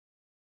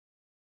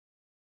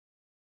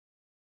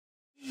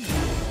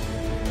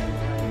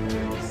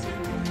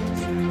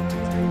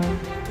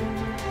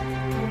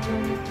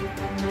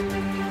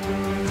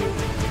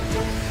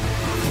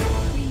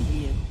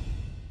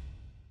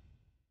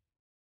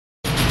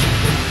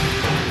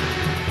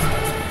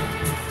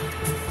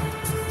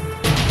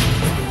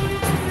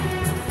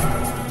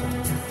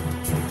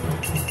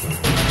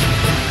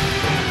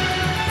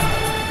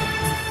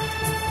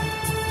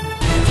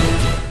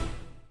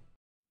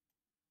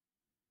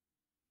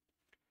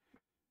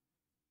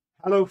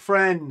Hello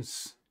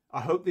friends,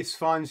 I hope this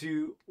finds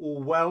you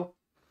all well.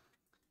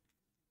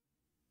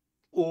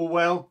 All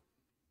well.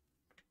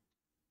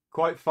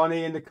 Quite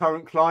funny in the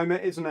current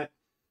climate, isn't it?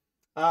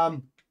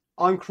 I'm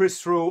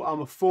Chris Thrall. I'm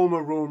a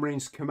former Royal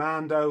Marines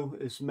Commando,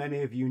 as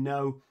many of you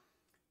know,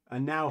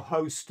 and now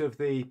host of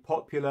the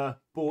popular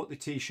Bought the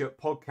T-Shirt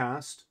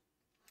podcast.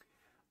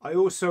 I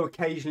also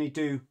occasionally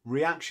do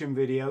reaction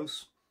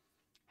videos,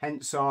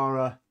 hence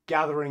our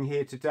gathering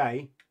here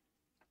today.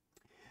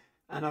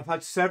 And I've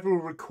had several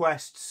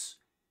requests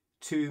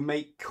to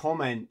make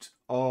comment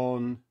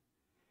on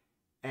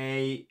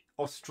a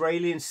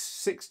Australian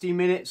 60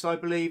 Minutes, I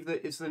believe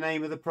that is the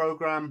name of the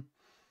program.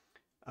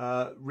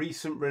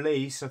 Recent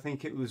release, I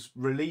think it was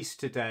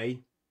released today.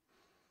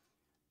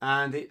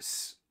 And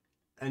it's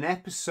an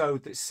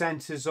episode that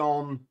centres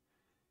on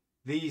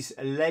these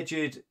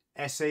alleged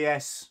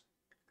SAS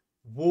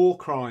war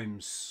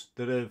crimes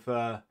that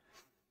have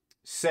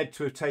said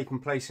to have taken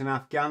place in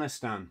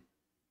Afghanistan.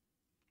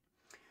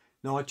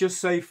 Now, I just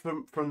say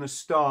from the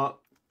start,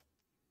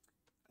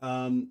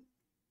 I'm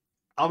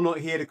not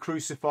here to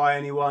crucify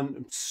anyone.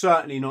 I'm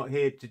certainly not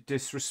here to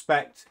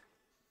disrespect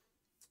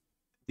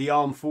the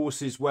armed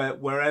forces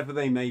wherever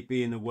they may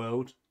be in the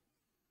world.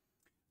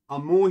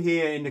 I'm more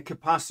here in the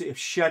capacity of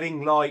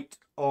shedding light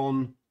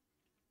on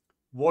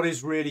what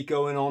is really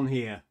going on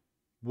here.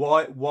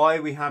 Why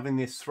are we having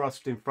this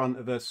thrust in front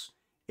of us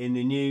in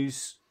the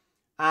news,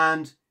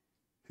 and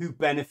who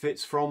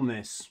benefits from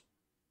this?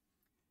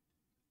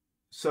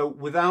 So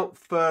without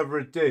further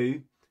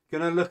ado,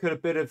 going to look at a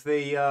bit of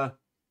the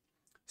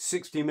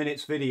 60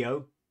 Minutes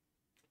video.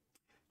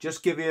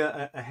 Just give you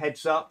a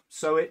heads up.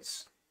 So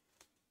it's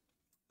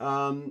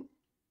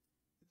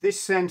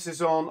this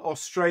centres on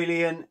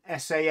Australian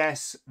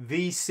SAS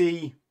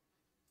VC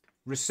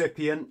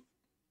recipient,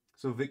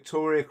 so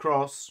Victoria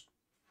Cross,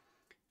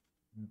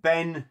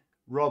 Ben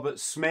Robert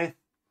Smith.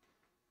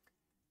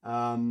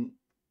 I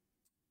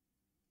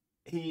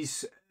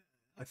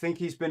think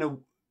he's been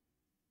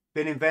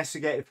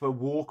investigated for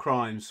war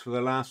crimes for the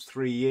last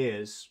 3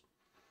 years.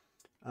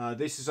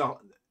 This is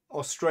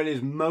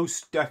Australia's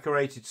most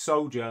decorated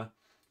soldier,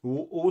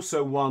 who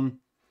also won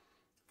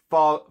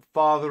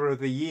Father of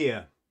the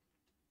Year.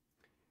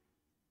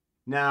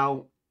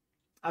 Now,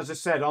 as I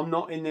said, I'm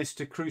not in this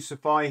to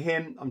crucify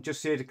him. I'm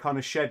just here to kind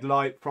of shed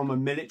light from a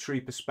military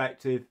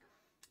perspective,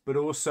 but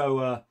also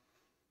a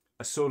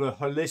sort of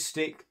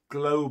holistic,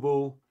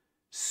 global,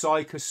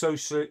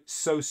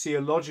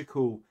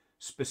 psychosociological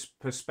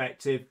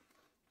perspective.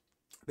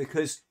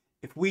 Because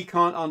if we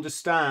can't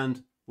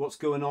understand what's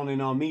going on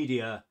in our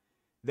media,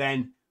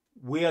 then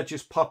we are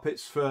just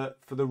puppets for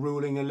the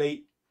ruling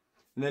elite,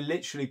 and they're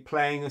literally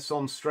playing us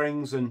on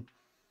strings. And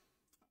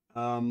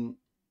I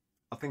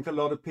think a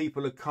lot of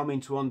people are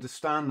coming to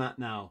understand that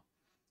now.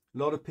 A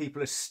lot of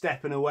people are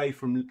stepping away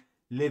from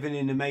living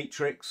in the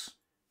matrix,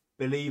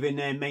 believing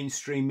their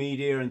mainstream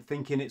media and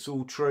thinking it's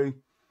all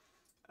true.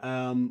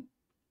 And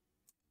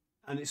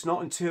it's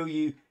not until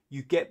you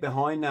get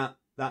behind that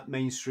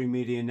mainstream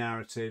media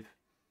narrative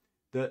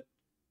that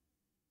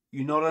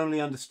you not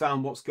only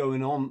understand what's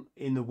going on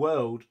in the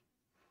world,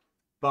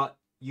 but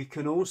you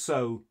can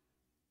also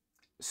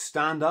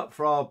stand up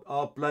for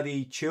our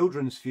bloody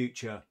children's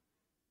future,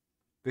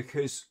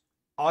 because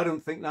I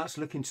don't think that's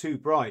looking too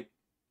bright.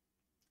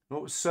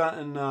 Not with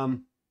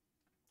certain,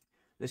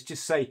 let's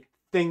just say,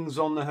 things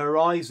on the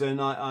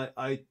horizon.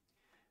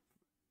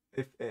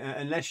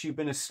 Unless you've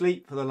been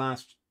asleep for the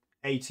last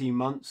 18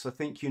 months, I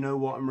think you know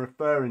what I'm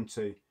referring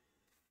to.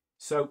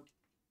 So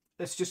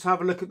let's just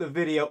have a look at the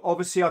video.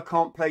 Obviously, I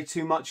can't play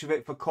too much of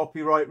it for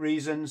copyright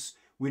reasons.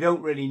 We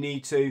don't really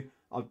need to.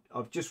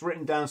 I've just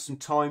written down some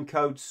time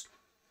codes.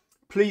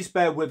 Please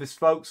bear with us,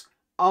 folks.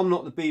 I'm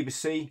not the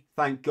BBC,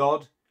 thank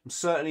God. I'm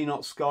certainly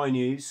not Sky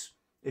News.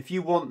 If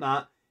you want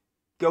that,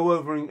 go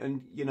over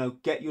and you know,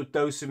 get your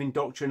dose of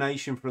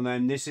indoctrination from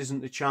them. This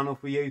isn't the channel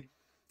for you.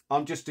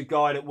 I'm just a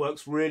guy that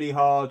works really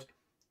hard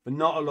for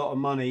not a lot of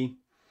money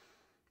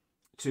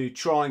to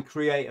try and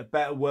create a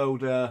better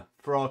world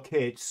for our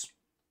kids.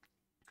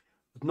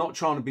 I'm not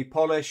trying to be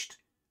polished,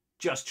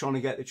 just trying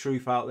to get the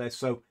truth out there.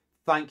 So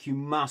thank you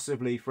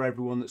massively for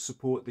everyone that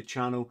supported the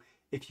channel.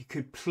 If you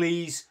could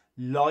please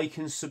like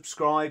and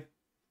subscribe.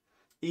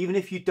 Even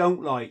if you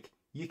don't like,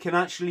 you can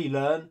actually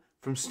learn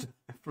from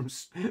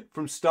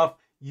stuff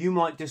you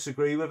might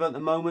disagree with at the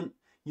moment.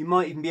 You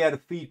might even be able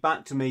to feed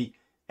back to me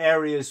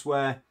areas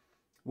where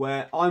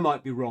I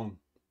might be wrong,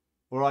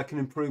 or I can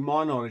improve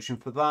my knowledge,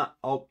 and for that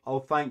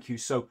I'll thank you.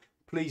 So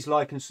please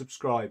like and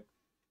subscribe.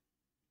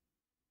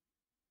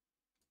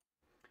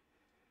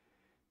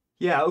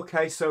 Yeah,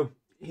 okay, so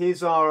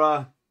here's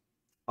our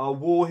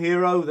war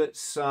hero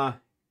that's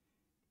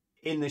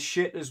in the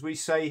shit, as we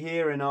say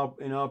here in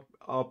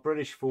our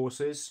British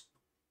forces.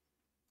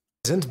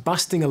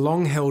 Busting a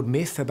long-held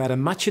myth about a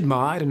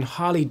much-admired and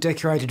highly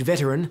decorated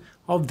veteran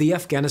of the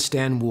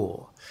Afghanistan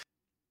War.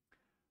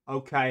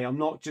 Okay, I'm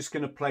not just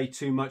going to play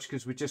too much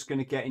because we're just going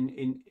to get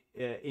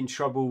in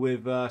trouble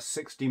with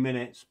 60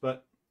 Minutes,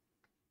 but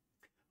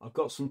I've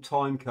got some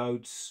time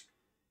codes.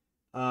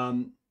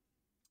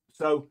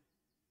 So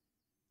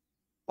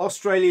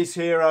Australia's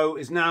hero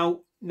is now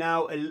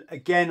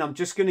again, I'm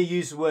just going to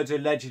use the words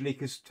allegedly,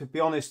 because to be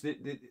honest,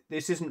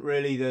 this isn't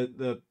really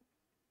the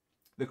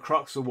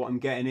crux of what I'm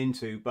getting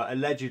into, but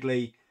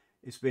allegedly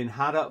it's been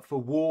had up for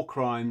war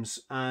crimes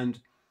and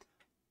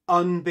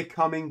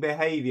unbecoming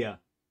behaviour.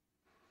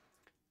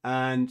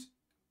 And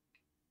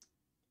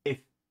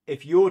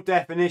if your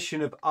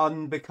definition of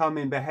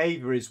unbecoming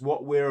behaviour is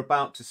what we're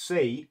about to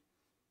see,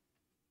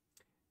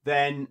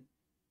 then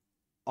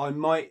I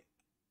might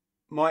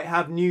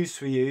have news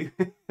for you.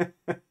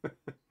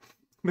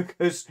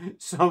 Because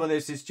some of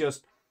this is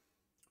just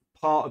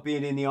part of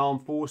being in the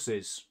armed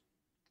forces.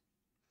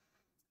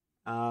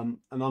 And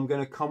I'm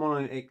going to come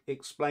on and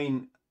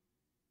explain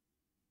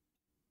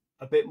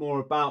a bit more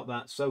about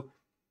that. So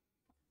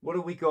what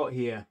have we got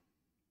here?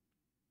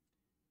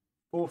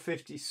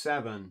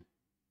 457.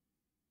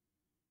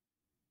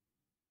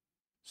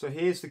 So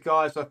here's the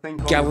guys, I think,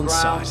 on Gallant the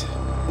ground. sight.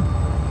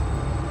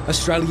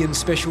 Australian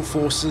Special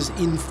Forces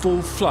in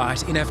full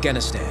flight in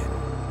Afghanistan.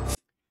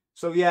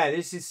 So yeah,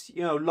 this is,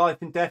 you know, life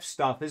and death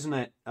stuff, isn't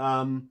it?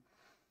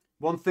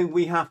 One thing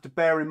we have to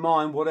bear in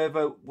mind,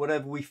 whatever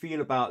we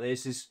feel about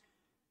this, is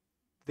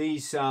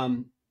these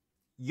young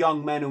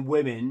men and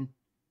women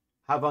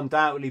have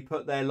undoubtedly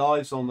put their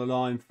lives on the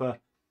line for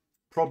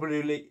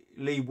probably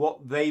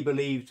what they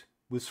believed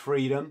was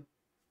freedom,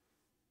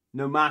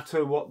 no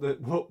matter what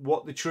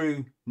the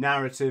true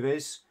narrative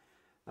is.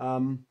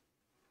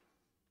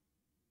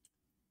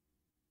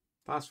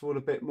 Fast forward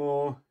a bit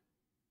more.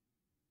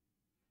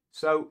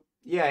 So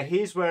yeah,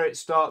 here's where it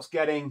starts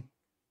getting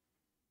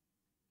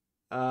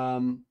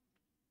a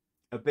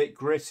bit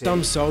gritty.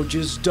 Some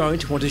soldiers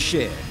don't want to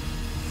share.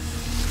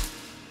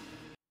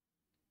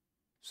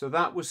 So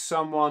that was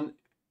someone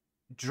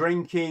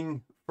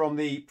drinking from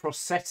the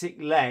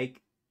prosthetic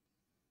leg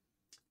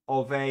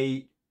of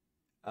a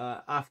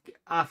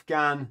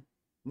Afghan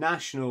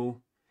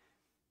national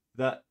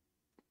that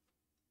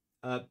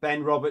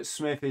Ben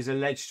Roberts-Smith is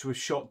alleged to have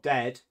shot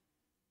dead.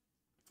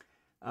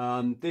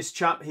 This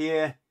chap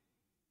here,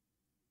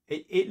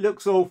 it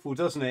looks awful,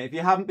 doesn't it? If you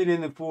haven't been in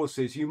the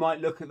forces, you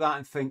might look at that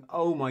and think,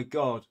 oh my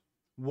God,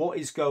 what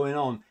is going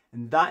on?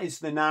 And that is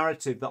the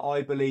narrative that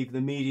I believe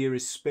the media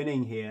is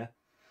spinning here.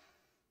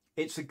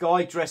 It's a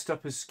guy dressed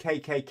up as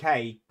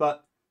KKK,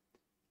 but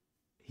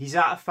he's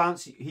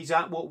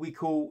at what we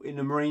call in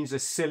the Marines a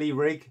silly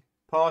rig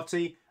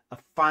party, a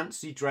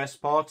fancy dress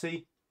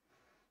party.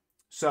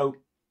 So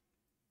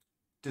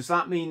does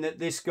that mean that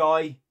this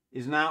guy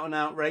is an out and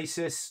out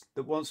racist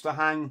that wants to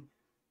hang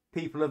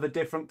people of a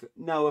different...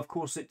 No, of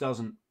course it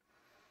doesn't.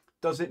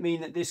 Does it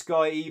mean that this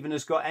guy even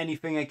has got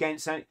anything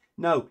against...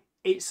 No,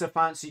 it's a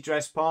fancy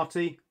dress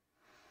party.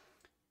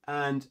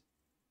 And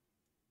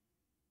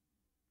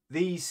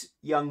these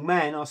young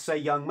men, I'll say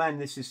young men,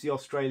 this is the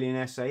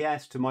Australian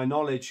SAS. To my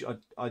knowledge,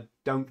 I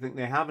don't think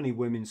they have any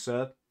women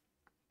serve.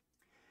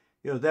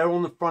 You know, they're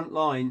on the front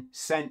line,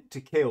 sent to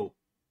kill,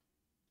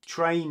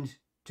 trained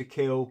to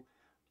kill,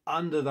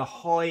 under the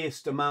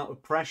highest amount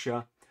of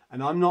pressure.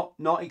 And I'm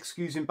not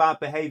excusing bad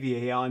behaviour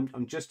here.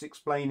 I'm just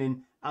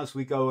explaining as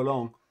we go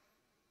along.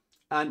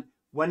 And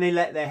when they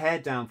let their hair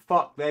down,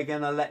 fuck, they're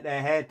going to let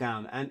their hair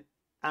down.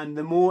 And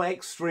the more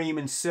extreme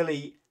and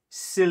silly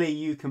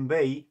you can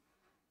be,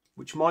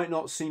 which might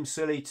not seem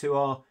silly to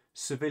our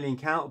civilian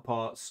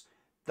counterparts,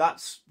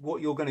 that's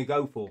what you're going to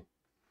go for.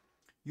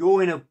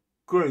 You're in a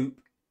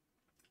group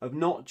of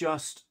not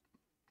just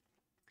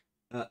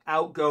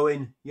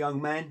outgoing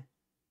young men,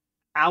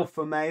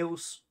 alpha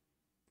males,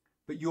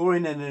 but you're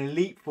in an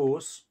elite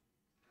force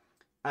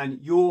and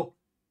you're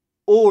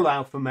all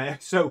alpha male.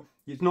 So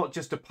it's not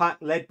just a pack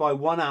led by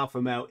one alpha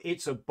male,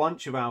 it's a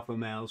bunch of alpha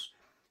males,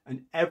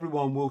 and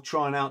everyone will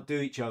try and outdo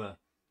each other.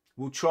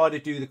 Will try to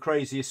do the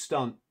craziest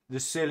stunt, the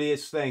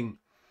silliest thing,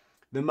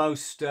 the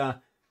most, can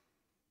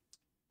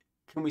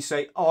we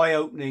say,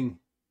 eye-opening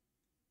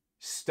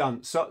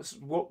stunt. So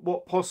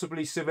what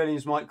possibly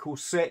civilians might call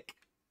sick.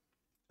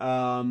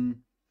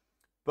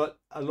 But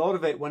a lot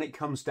of it, when it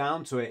comes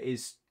down to it,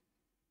 is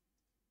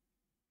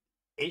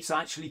it's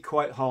actually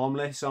quite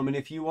harmless. I mean,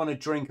 if you want to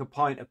drink a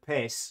pint of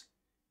piss,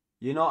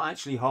 you're not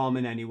actually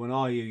harming anyone,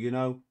 are you? You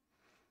know,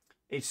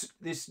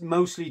 it's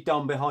mostly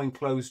done behind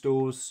closed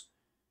doors.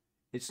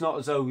 It's not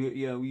as though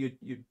you're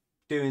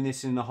doing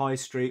this in the high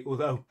street,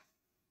 although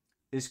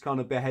this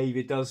kind of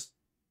behaviour does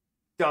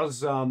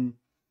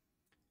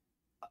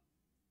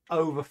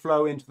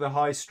overflow into the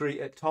high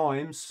street at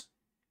times.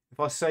 If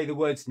I say the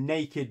words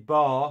naked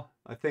bar,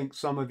 I think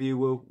some of you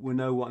will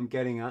know what I'm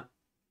getting at.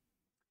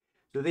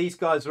 So these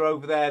guys are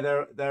over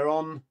there. They're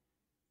on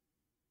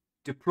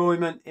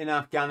deployment in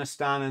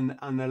Afghanistan,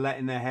 and they're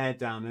letting their hair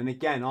down. And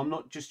again, I'm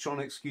not just trying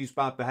to excuse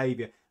bad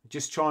behaviour. I'm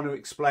just trying to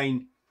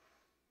explain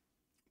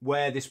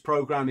where this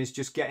program is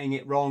just getting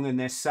it wrong, and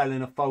they're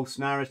selling a false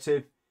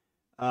narrative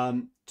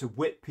to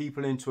whip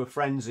people into a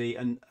frenzy,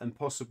 and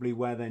possibly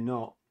where they're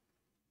not.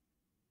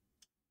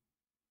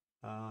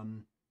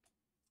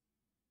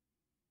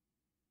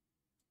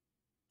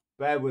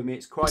 Bear with me,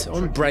 it's quite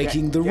on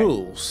breaking the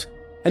rules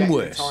and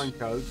worse. Time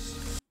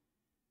codes.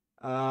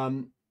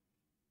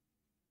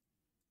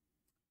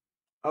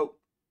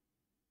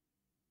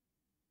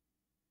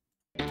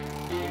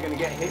 You're going to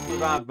get hit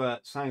with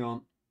adverts. Hang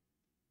on.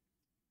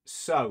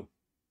 So,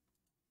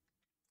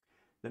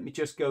 let me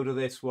just go to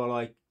this while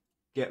I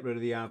get rid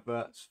of the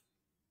adverts.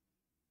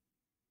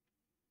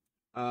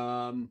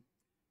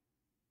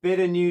 Bit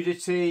of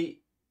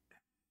nudity.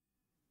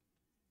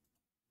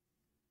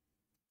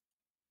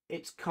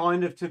 It's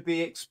kind of to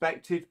be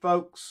expected,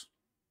 folks.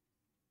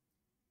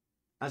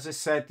 As I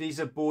said, these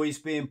are boys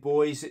being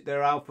boys.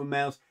 They're alpha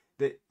males.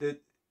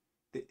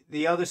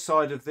 The other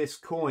side of this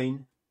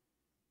coin,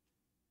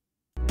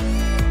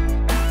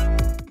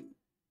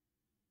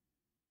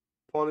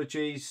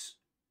 apologies,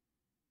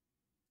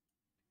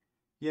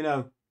 you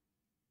know,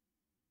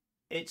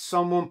 it's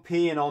someone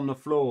peeing on the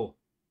floor,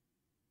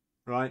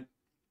 right?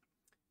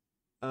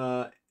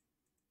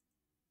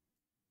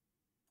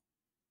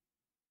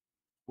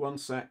 One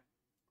sec.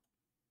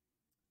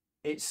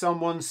 It's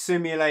someone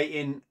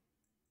simulating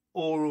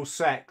oral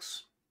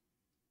sex.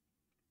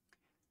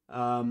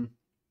 I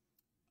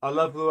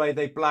love the way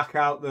they black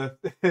out the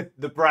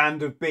the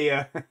brand of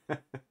beer,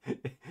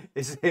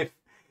 as if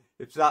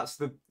that's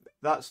the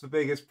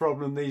biggest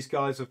problem these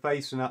guys are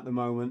facing at the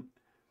moment.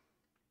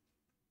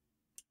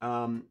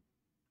 And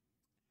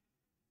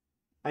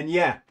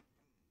yeah,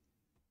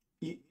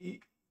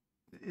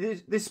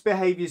 this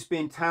behaviour is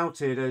being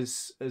touted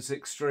as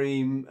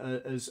extreme,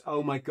 as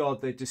oh my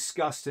god, they're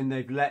disgusting,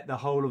 they've let the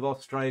whole of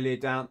Australia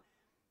down.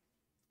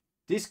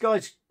 This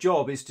guy's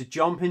job is to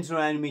jump into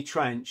an enemy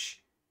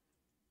trench,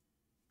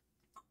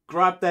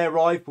 grab their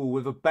rifle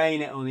with a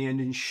bayonet on the end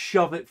and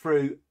shove it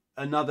through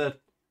another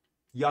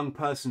young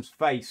person's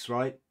face,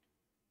 right?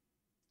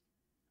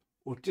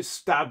 Or just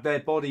stab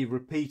their body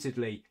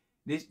repeatedly.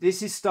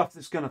 This is stuff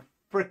that's going to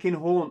fricking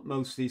haunt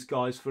most of these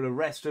guys for the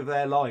rest of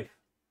their life.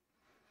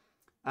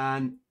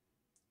 And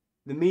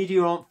the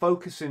media aren't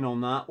focusing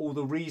on that, all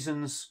the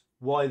reasons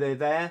why they're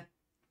there.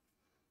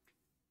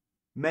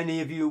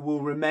 Many of you will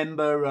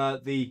remember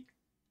the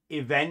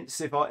events,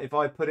 if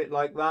I put it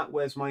like that.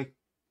 Where's my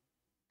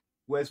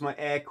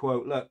air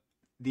quote? Look,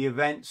 the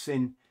events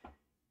in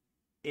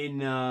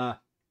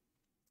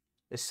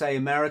let's say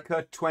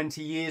America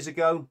 20 years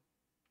ago,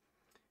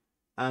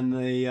 and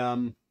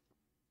the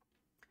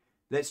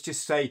let's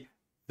just say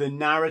the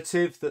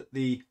narrative that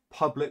the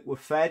public were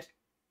fed,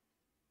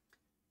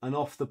 and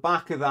off the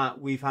back of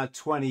that we've had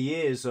 20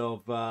 years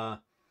of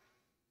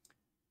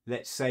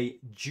let's say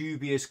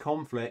dubious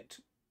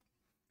conflict.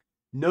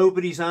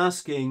 Nobody's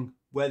asking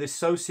where the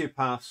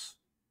sociopaths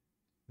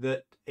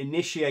that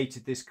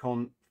initiated this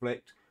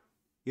conflict,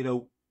 you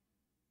know,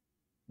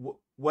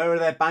 where are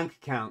their bank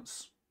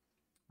accounts?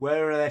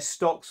 Where are their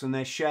stocks and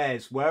their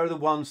shares? Where are the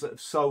ones that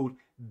have sold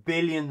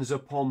billions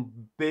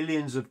upon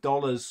billions of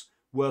dollars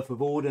worth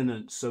of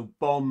ordnance, so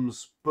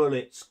bombs,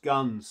 bullets,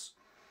 guns?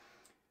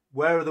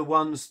 Where are the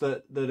ones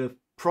that have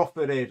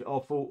profited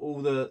off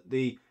all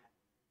the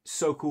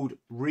so-called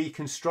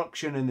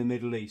reconstruction in the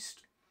Middle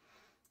East?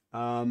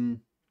 Do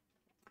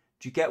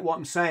you get what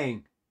I'm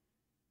saying?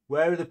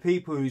 Where are the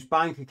people whose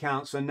bank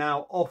accounts are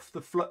now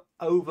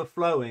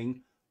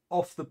overflowing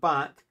off the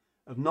back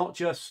of not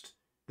just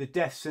the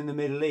deaths in the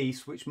Middle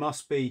East, which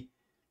must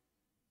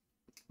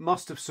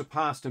have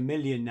surpassed 1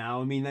 million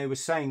now. I mean, they were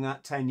saying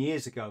that 10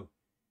 years ago,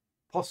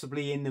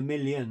 possibly in the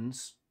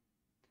millions,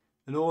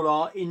 and all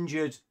our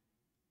injured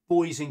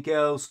boys and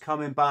girls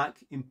coming back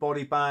in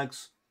body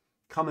bags,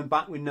 coming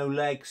back with no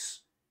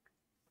legs,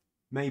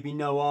 maybe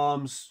no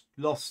arms,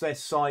 lost their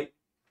sight.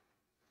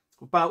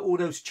 About all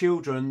those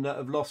children that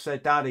have lost their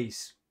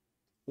daddies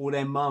or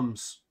their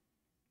mums,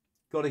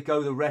 got to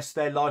go the rest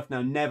of their life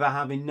now never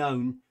having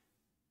known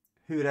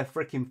who their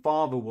freaking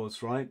father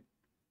was, right?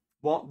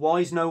 Why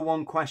is no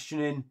one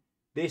questioning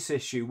this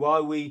issue? Why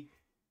are we,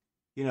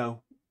 you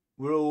know,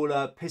 we're all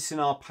pissing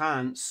our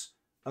pants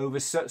over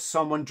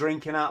someone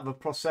drinking out of a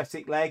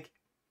prosthetic leg?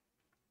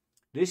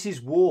 This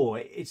is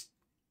war.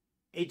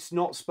 It's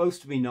not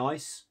supposed to be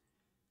nice.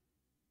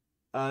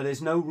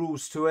 There's no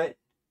rules to it.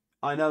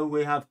 I know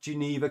we have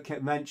Geneva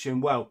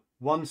Convention. Well,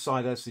 one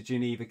side has the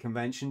Geneva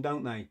Convention,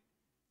 don't they?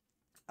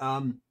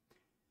 How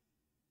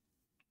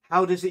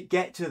does it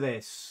get to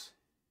this?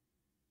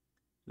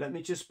 Let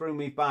me just bring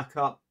me back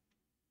up.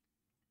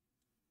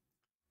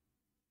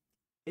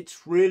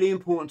 It's really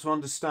important to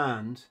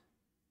understand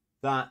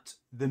that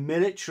the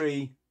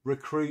military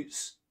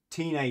recruits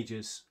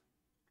teenagers.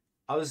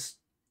 I was,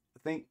 I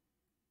think,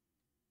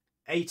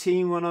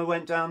 18 when I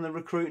went down the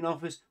recruiting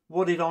office.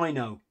 What did I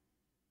know?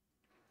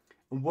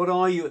 And what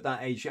are you at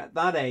that age? At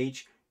that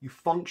age, you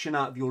function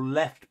out of your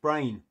left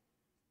brain.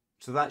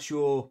 So that's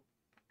your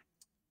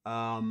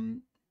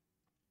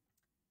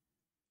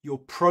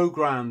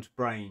programmed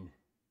brain.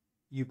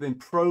 You've been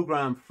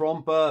programmed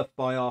from birth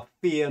by our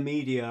fear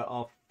media,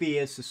 our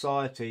fear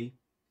society,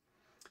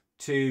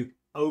 to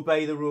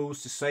obey the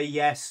rules, to say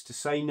yes, to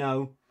say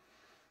no.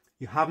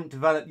 You haven't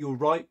developed your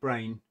right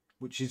brain,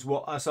 which is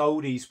what us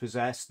oldies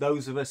possess.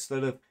 Those of us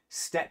that have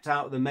stepped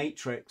out of the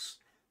matrix.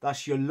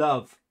 That's your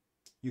love,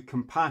 your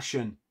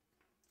compassion,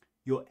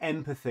 your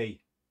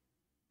empathy,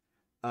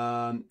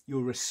 your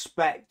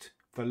respect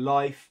for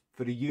life,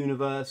 for the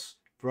universe,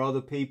 for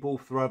other people,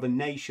 for other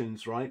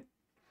nations, right?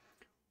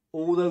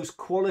 All those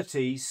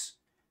qualities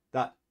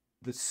that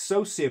the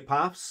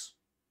sociopaths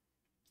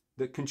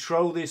that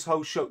control this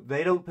whole show,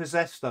 they don't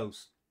possess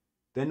those.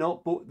 They're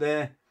not,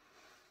 they're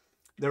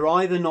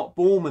either not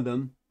born with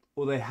them,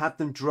 or they had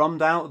them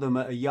drummed out of them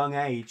at a young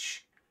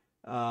age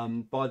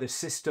by the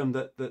system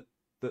that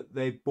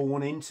they're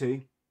born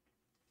into.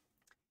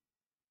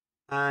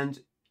 And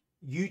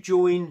you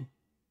join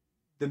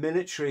the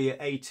military at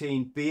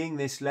 18 being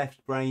this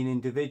left brain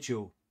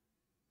individual.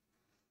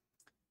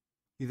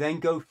 You then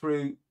go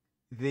through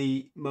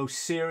the most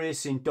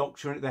serious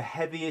the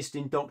heaviest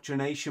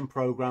indoctrination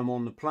program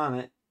on the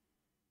planet,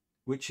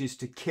 which is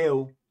to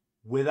kill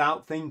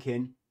without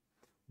thinking,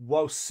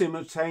 while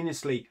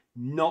simultaneously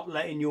not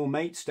letting your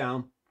mates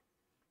down.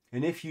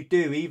 And if you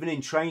do, even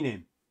in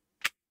training,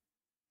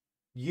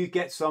 you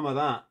get some of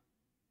that,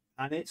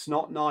 and it's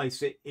not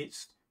nice.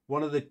 It's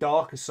one of the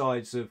darker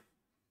sides of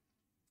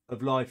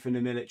life in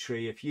the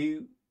military. If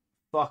you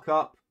fuck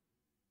up,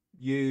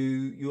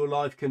 your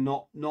life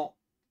cannot not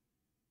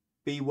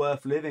be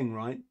worth living,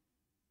 right?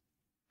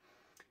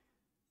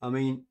 I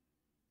mean,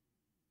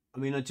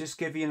 I'll just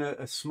give you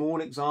a small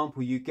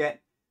example. You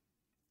get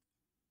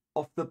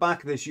off the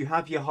back of this, you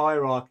have your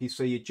hierarchy,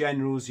 so your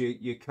generals,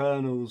 your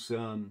colonels,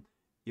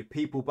 your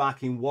people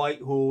back in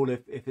Whitehall,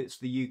 if it's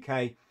the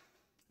UK,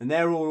 and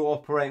they're all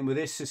operating with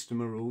this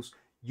system of rules.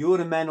 You're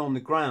the men on the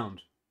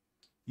ground.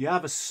 You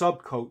have a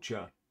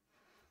subculture.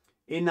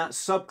 In that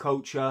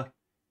subculture,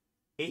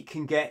 it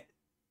can get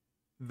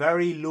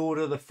very Lord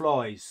of the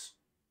Flies,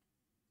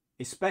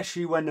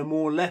 especially when the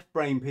more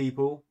left-brain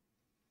people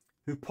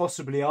who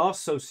possibly are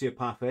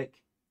sociopathic,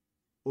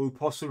 or who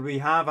possibly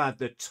have had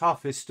the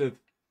toughest of,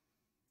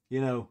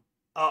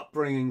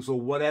 upbringings or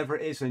whatever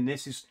it is. And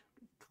this is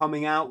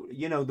coming out,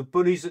 the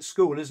bullies at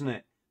school, isn't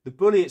it? The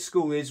bully at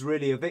school is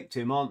really a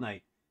victim, aren't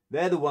they?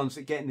 They're the ones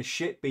that getting the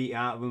shit beat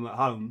out of them at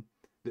home,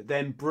 that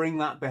then bring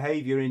that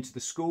behaviour into the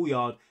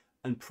schoolyard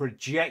and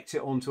project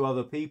it onto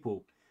other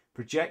people.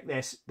 Project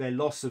their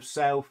loss of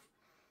self,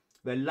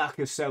 their lack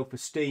of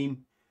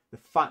self-esteem, the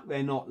fact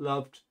they're not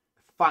loved,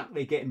 the fact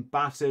they're getting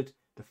battered,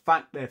 the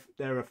fact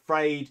they're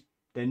afraid,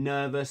 they're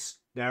nervous,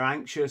 they're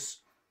anxious,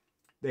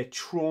 they're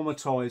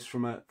traumatized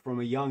from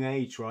a young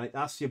age, right?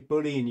 That's your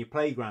bully in your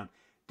playground.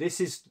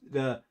 This is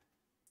the,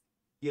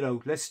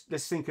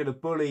 let's think of the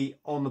bully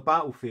on the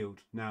battlefield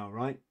now,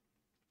 right?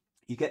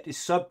 You get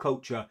this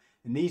subculture,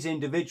 and these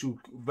individuals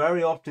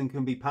very often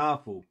can be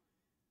powerful.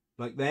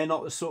 Like, they're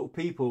not the sort of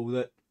people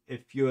that,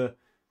 if you're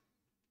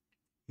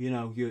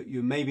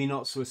maybe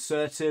not so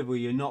assertive, or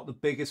you're not the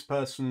biggest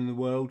person in the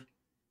world,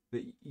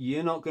 that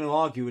you're not going to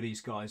argue with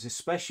these guys,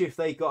 especially if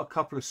they got a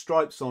couple of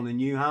stripes on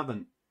and you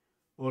haven't,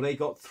 or they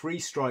got 3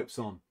 stripes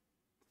on,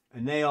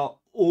 and they are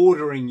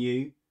ordering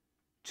you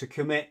to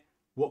commit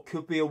what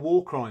could be a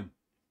war crime.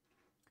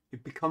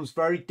 It becomes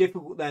very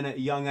difficult then at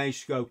a young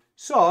age to go,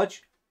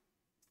 Sarge,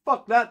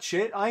 fuck that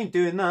shit, I ain't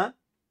doing that,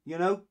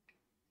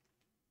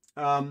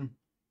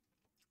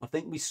 I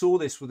think we saw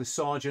this with the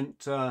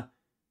Sergeant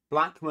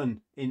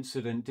Blackman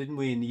incident, didn't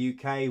we, in the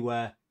UK,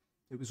 where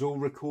it was all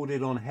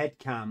recorded on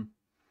headcam.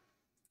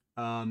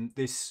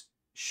 This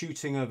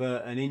shooting of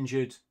an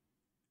injured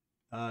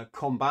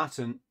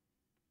combatant,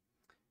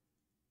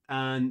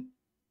 and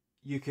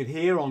you could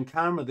hear on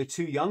camera the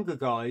 2 younger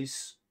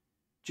guys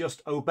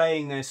just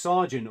obeying their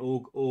sergeant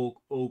or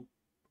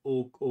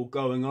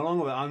going along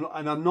with it.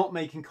 And I'm not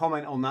making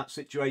comment on that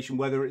situation,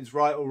 whether it's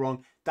right or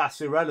wrong. That's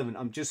irrelevant.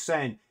 I'm just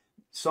saying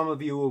some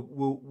of you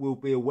will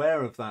be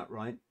aware of that,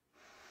 right?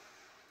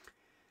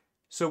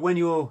 So when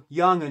you're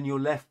young and you're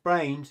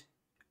left-brained,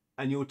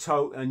 and you're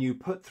told, and you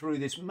put through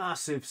this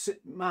massive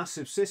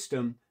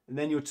system, and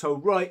then you're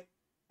told, right,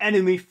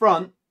 enemy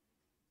front,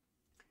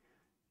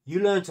 you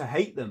learn to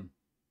hate them.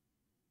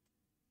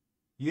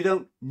 You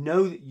don't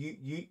know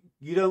that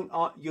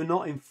you're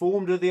not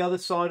informed of the other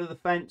side of the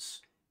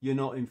fence. You're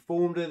not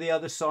informed of the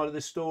other side of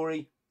the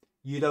story.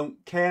 You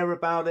don't care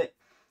about it,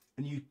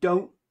 and you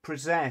don't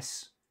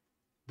possess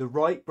the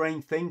right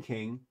brain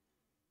thinking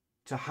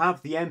to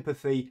have the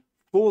empathy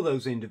for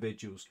those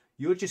individuals.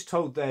 You're just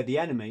told they're the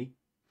enemy.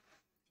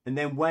 And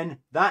then when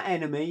that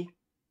enemy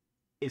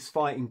is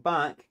fighting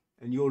back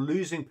and you're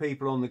losing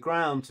people on the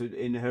ground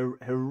in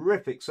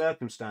horrific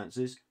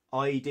circumstances,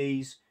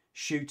 IEDs,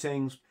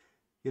 shootings,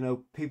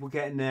 people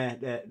getting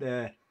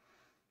their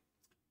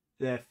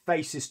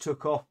faces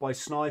took off by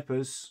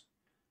snipers.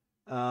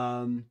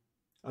 A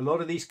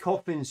lot of these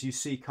coffins you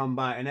see come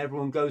back, and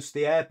everyone goes to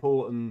the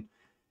airport and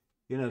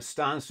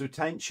stands to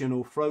attention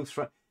or throws.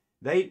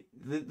 The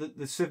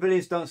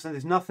civilians don't say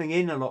there's nothing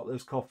in a lot of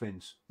those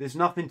coffins. There's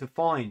nothing to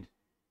find.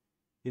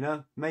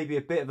 Maybe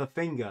a bit of a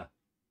finger,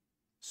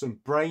 some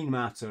brain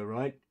matter,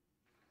 right?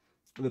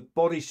 The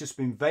body's just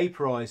been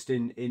vaporized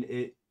in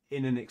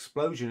an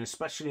explosion,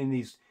 especially in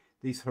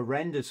these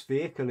horrendous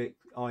vehicle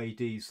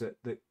IEDs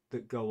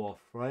that go off,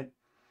 right?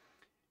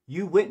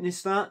 You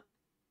witness that,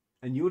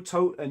 and you're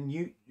told, and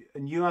you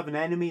have an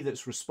enemy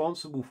that's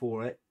responsible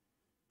for it.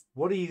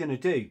 What are you going to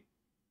do?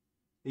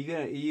 Are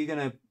you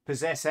gonna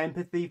possess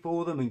empathy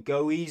for them and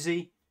go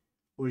easy?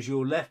 Or is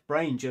your left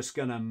brain just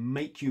gonna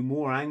make you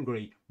more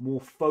angry, more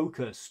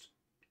focused?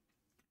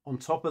 On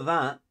top of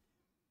that,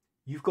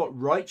 you've got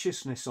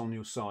righteousness on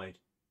your side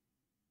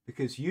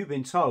because you've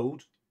been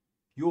told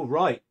you're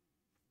right.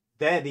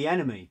 They're the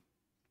enemy,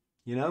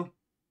 you know?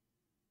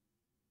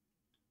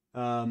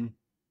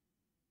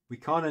 We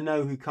kind of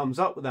know who comes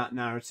up with that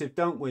narrative,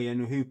 don't we?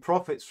 And who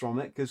profits from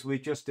it, because we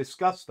just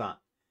discussed that.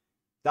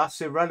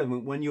 That's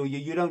irrelevant when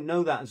you don't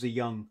know that as a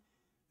young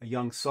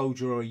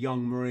soldier or a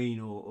young Marine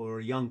or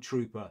a young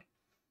trooper.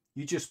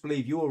 You just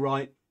believe you're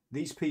right.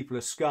 These people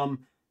are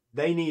scum.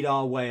 They need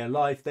our way of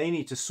life. They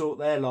need to sort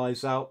their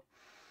lives out.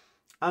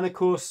 And of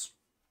course,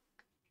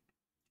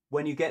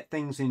 when you get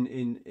things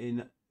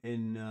in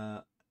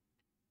I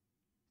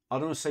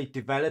don't want to say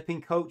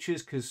developing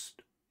cultures, because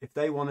if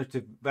they want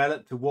to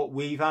develop to what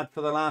we've had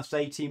for the last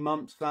 18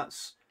 months,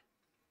 that's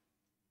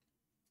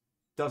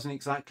doesn't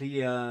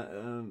exactly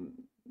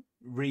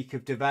reek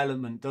of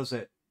development, does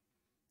it?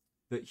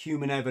 That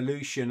human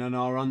evolution and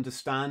our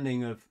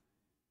understanding of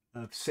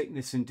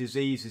sickness and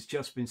disease has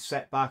just been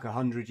set back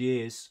 100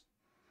 years.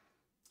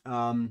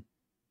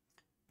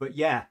 But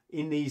yeah,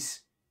 in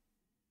these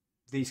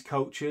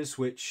cultures,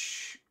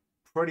 which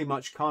pretty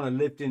much kind of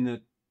lived in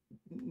the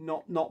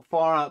not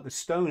far out the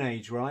Stone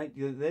Age, right?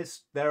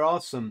 There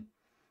are some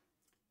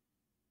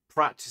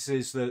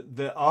practices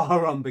that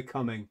are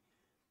unbecoming.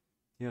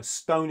 You know,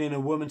 stoning a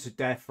woman to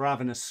death for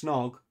having a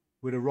snog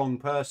with a wrong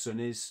person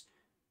is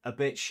a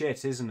bit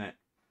shit, isn't it?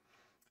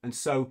 And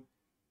so,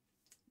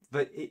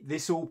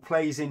 this all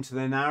plays into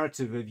the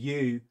narrative of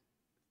you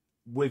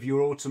with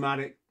your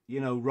automatic,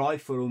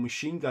 rifle or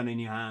machine gun in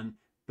your hand,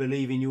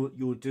 believing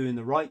you're doing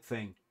the right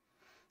thing.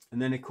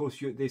 And then, of course,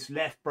 this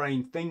left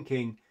brain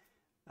thinking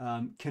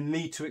can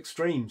lead to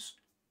extremes.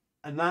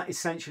 And that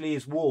essentially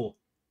is war.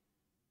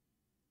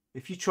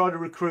 If you try to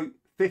recruit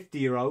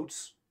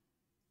 50-year-olds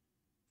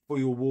for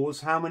your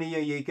wars, how many are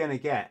you going to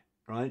get,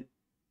 right?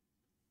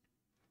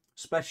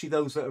 Especially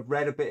those that have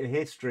read a bit of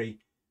history,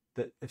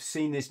 that have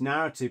seen this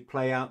narrative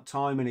play out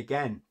time and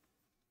again.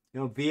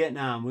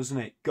 Vietnam,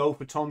 wasn't it?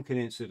 Gulf of Tonkin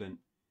incident.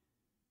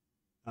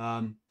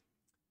 Some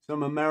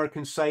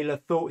American sailor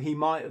thought he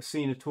might have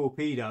seen a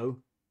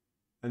torpedo,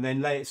 and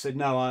then later said,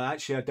 no, I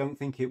don't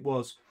think it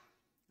was.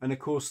 And of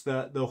course,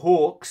 the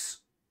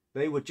Hawks,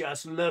 they were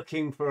just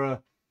looking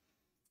for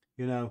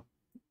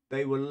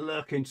they were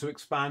looking to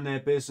expand their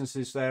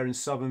businesses there in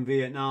southern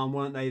Vietnam,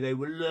 weren't they? They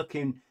were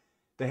looking.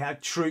 They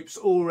had troops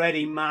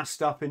already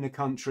massed up in the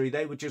country.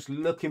 They were just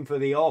looking for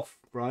the off,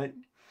 right?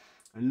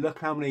 And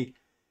look how many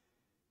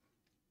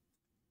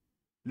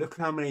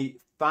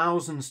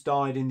thousands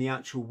died in the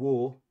actual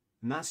war,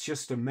 and that's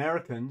just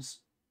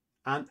Americans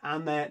and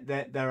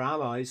their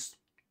allies.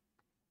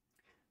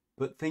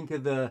 But think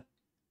of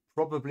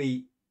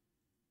probably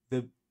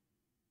the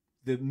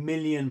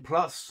million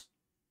plus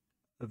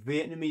of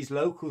Vietnamese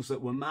locals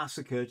that were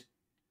massacred,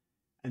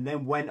 and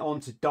then went on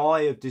to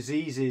die of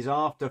diseases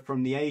after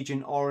from the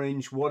Agent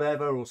Orange,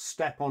 whatever, or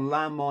step on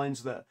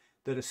landmines that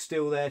are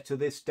still there to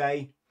this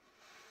day.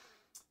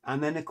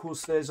 And then, of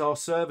course, there's our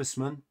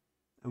servicemen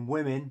and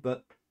women,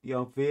 but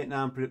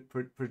Vietnam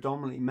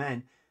predominantly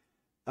men,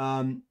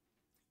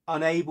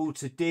 unable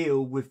to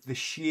deal with the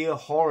sheer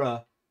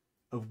horror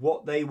of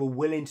what they were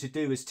willing to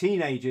do as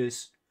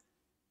teenagers,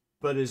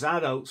 but as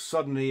adults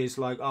suddenly is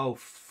like, oh,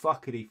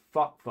 fuckity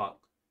fuck,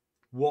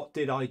 what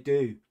did I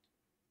do?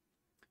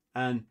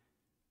 And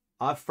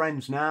I have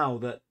friends now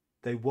that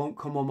they won't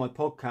come on my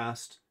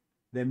podcast.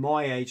 They're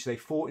my age. They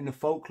fought in the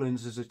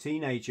Falklands as a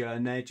teenager,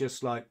 and they're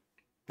just like,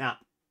 nah.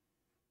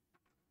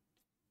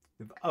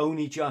 They've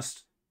only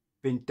just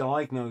been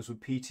diagnosed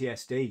with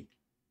PTSD.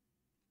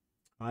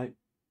 Right?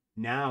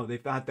 Now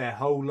they've had their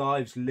whole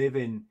lives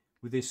living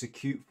with this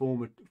acute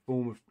form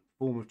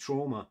of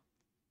trauma.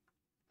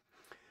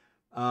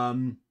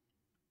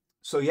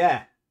 So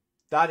yeah,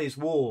 that is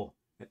war.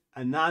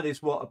 And that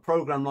is what a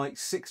program like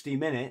 60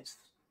 Minutes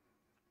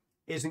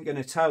isn't going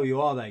to tell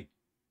you, are they?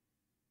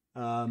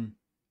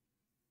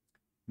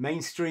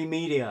 Mainstream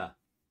media,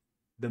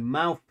 the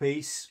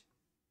mouthpiece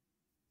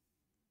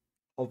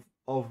of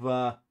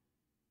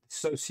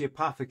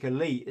sociopathic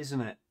elite,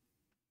 isn't it?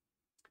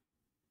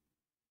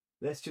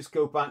 Let's just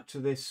go back to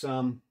this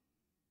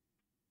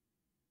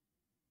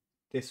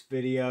this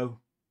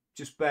video.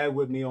 Just bear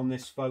with me on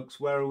this, folks.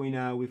 Where are we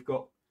now? We've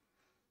got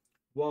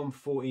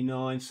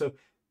 149. So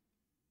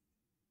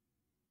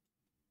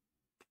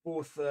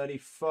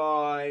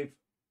 435.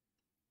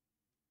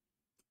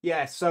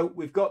 Yeah, so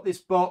we've got this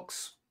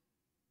box.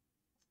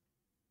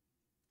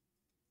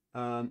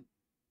 Hang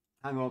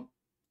on.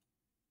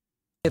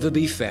 Never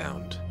be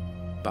found,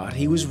 but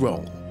he was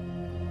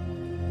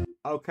wrong.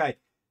 Okay,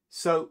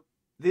 so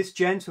this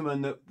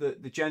gentleman,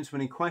 the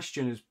gentleman in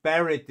question, has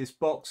buried this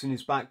box in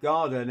his back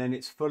garden, and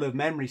it's full of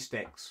memory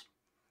sticks.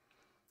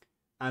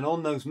 And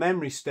on those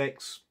memory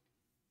sticks,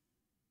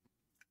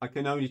 I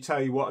can only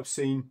tell you what I've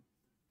seen.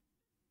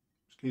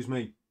 Excuse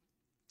me,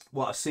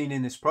 what I've seen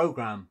in this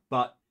program,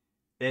 but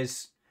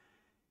there's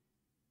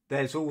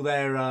all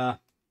their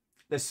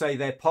let's say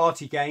their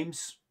party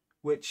games,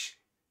 which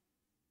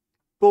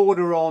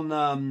border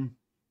on,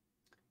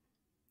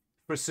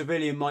 for a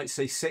civilian might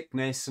say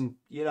sickness, and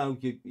you know,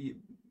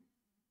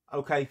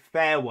 okay,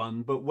 fair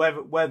one, but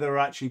whether they're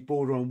actually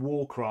border on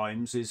war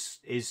crimes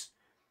is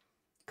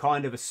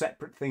kind of a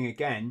separate thing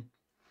again.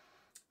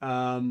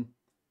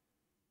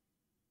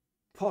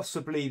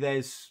 Possibly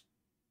there's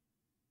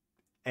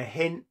a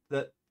hint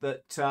that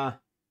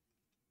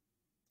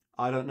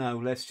I don't know,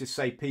 let's just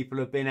say people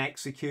have been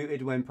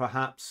executed when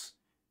perhaps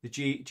the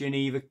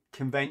Geneva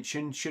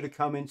Convention should have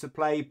come into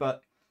play.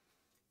 But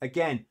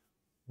again,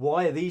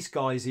 why are these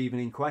guys even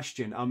in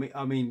question?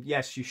 I mean,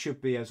 yes, you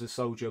should be as a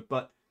soldier,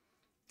 but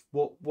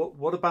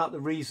what about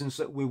the reasons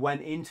that we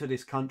went into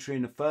this country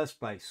in the first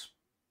place?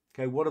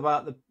 Okay, what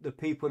about the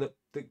people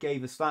that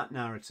gave us that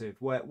narrative?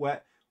 Why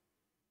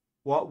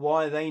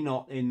are they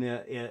not in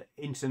the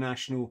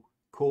International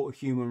Court of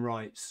Human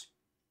Rights,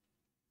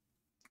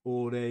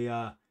 or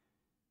a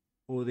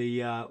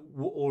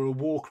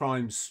war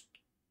crimes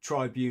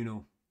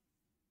tribunal?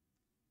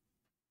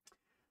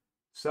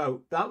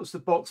 So that was the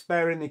box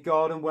bear in the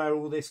garden, where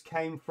all this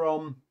came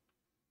from.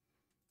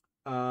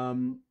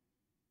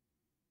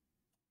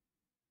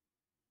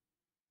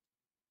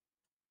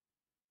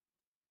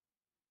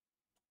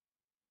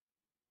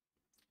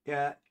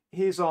 Yeah,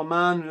 here's our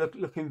man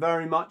looking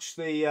very much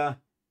the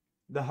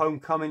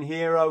homecoming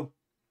hero.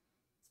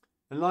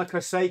 And like I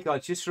say,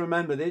 guys, just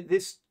remember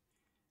this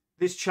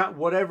chap,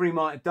 whatever he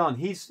might have done,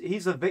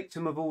 he's a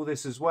victim of all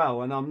this as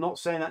well. And I'm not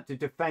saying that to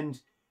defend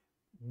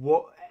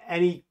what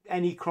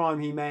any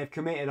crime he may have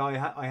committed.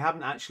 I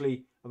haven't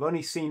actually. I've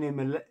only seen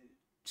him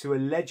to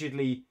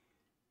allegedly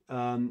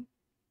been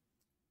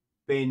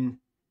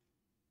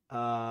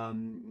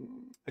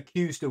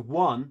accused of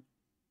one,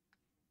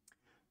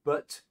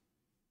 but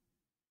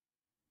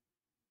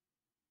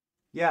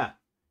yeah,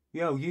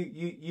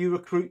 you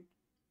recruit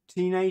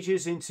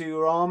teenagers into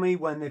your army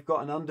when they've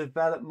got an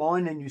undeveloped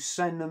mind, and you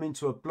send them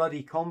into a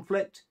bloody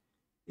conflict.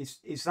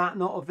 Is that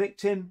not a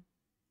victim?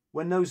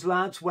 When those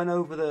lads went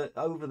over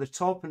the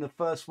top in the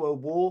First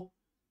World War,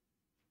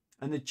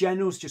 and the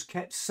generals just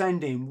kept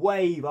sending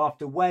wave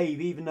after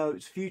wave, even though it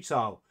was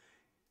futile,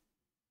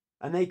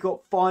 and they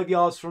got 5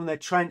 yards from their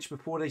trench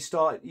before they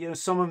started. You know,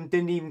 some of them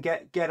didn't even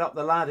get up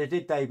the ladder,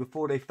 did they?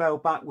 Before they fell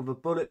back with a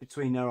bullet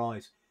between their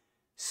eyes.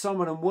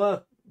 Some of them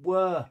were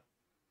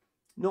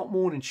not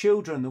more than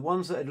children. The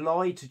ones that had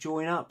lied to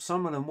join up,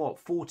 some of them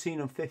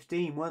 14 and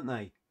 15, weren't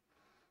they?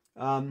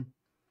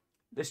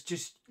 Let's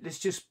just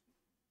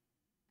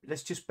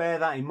bear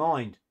that in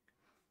mind.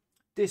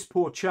 This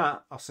poor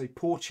chap, I say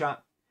poor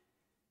chap,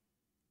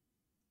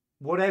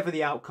 whatever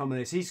the outcome of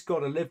this, he's got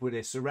to live with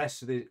this the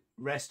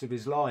rest of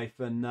his life.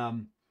 And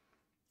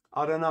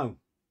I don't know,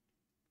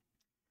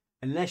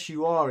 unless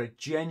you are a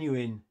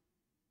genuine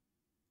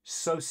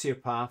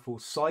sociopath or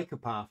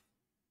psychopath,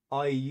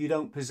 i.e. you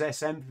don't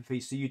possess empathy,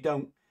 so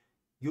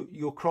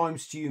your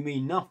crimes to you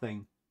mean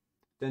nothing,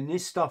 then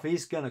this stuff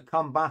is going to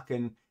come back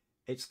and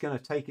it's going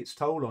to take its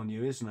toll on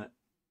you, isn't it?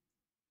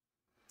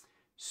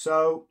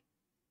 So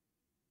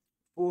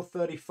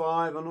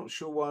 4:35, I'm not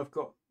sure why I've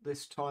got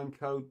this time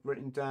code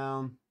written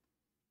down.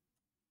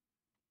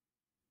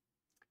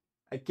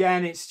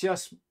 Again, it's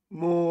just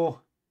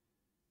more,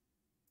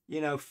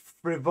 you know,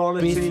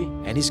 frivolity. Smith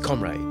and his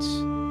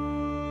comrades.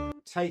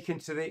 Taken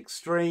to the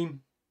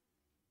extreme.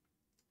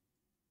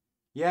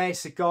 Yeah,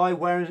 it's a guy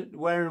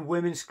wearing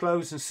women's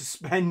clothes and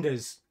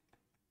suspenders.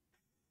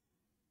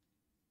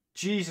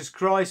 Jesus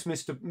Christ,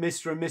 Mr.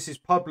 and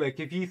Mrs. Public,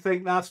 if you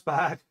think that's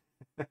bad,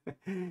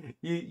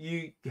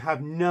 you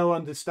have no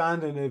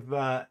understanding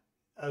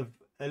of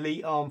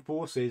elite armed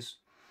forces.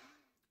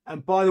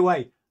 And by the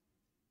way,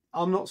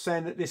 I'm not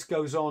saying that this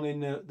goes on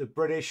in the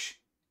British,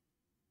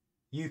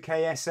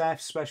 UKSF,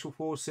 Special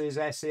Forces,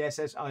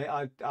 SCSS.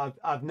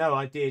 I've no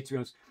idea, to be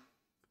honest.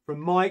 From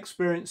my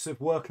experience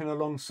of working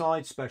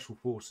alongside Special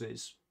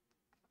Forces,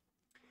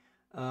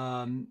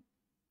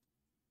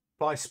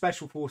 by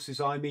Special Forces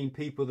I mean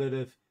people that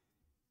have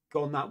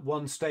gone that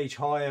one stage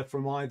higher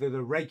from either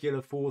the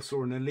regular force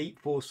or an elite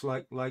force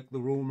like the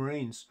Royal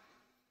Marines.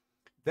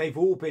 They've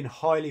all been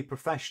highly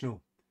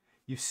professional.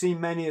 You've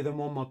seen many of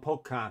them on my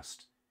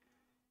podcast.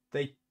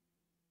 They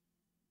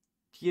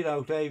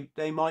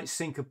might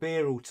sink a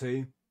beer or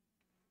two,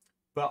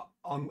 but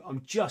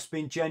I'm just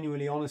being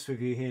genuinely honest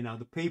with you here now.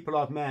 The people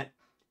I've met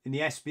in the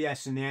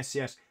SBS and the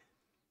SCS,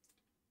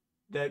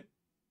 that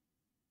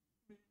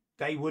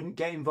they wouldn't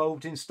get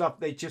involved in stuff.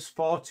 They're just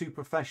far too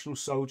professional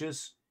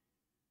soldiers.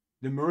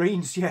 The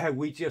Marines, yeah,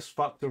 we just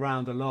fucked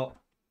around a lot.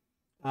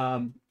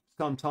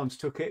 Sometimes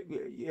took it,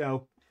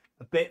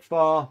 a bit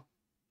far.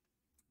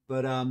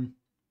 But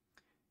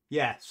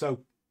yeah,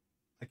 so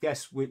I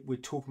guess we're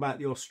talking about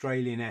the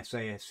Australian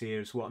SAS here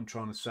is what I'm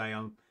trying to say.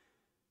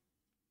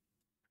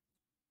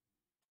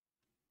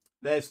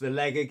 There's the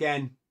leg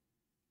again.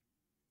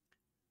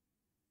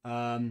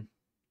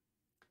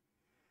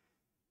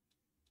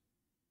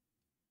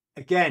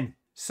 Again,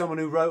 someone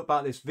who wrote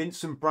about this,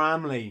 Vincent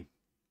Bramley,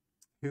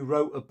 who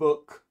wrote a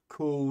book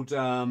called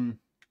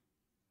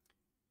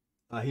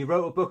He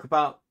wrote a book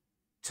about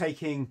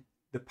taking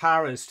the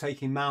Paras,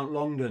 taking Mount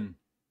Longdon.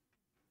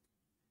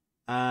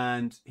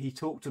 And he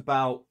talked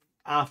about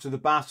after the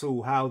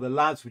battle how the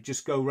lads would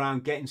just go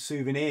around getting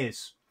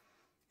souvenirs.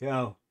 You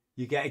know,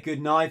 you get a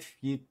good knife,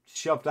 you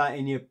shove that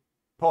in your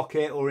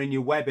pocket or in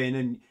your webbing,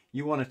 and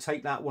you want to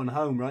take that one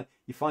home, right?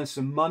 You find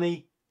some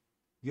money,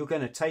 you're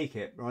going to take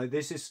it, right?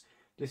 This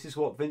is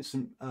what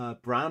Vincent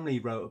Bramley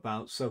wrote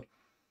about. So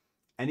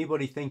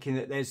anybody thinking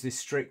that there's this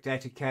strict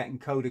etiquette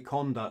and code of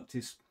conduct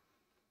is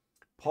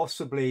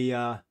possibly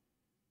a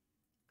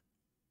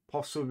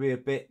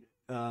bit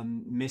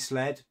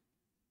misled.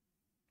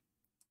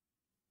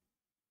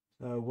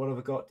 So what have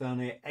I got down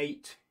here?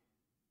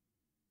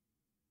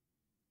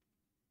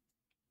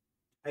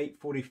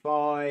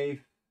 8:45.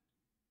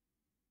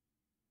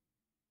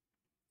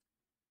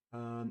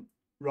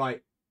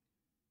 Right.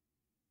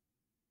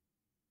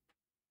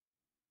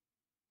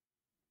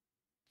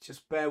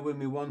 Just bear with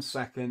me 1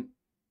 second.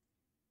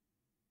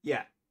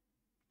 Yeah.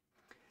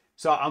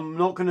 So I'm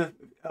not going to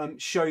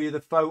show you the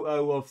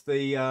photo of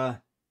the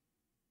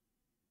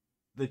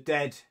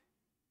dead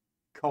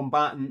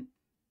combatant,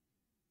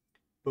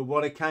 but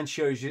what I can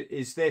show you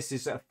is this: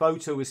 is that a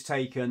photo was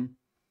taken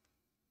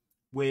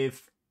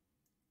with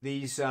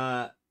these.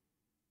 I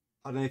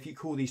don't know if you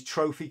call these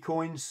trophy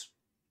coins,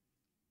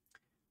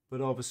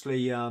 but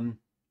obviously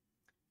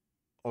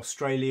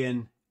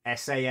Australian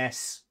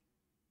SAS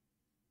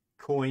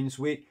coins.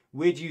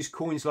 We'd use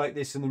coins like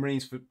this in the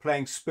Marines for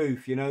playing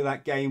spoof. You know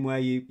that game where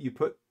you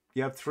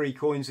have 3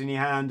 coins in your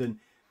hand and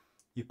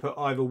you put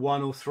either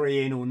 1 or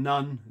 3 in or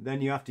none.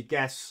 Then you have to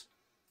guess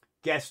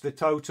the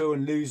total,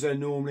 and loser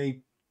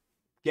normally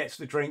gets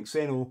the drinks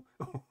in,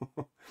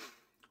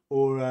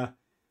 or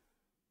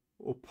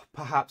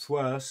perhaps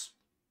worse.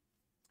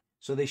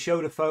 So they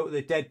showed a photo of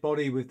the dead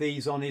body with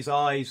these on his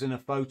eyes and a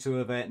photo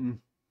of it, and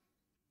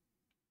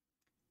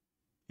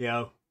you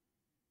know,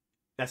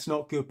 that's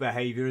not good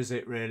behavior, is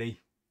it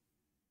really?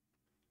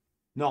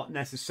 Not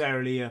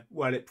necessarily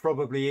well, it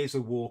probably is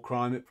a war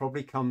crime. It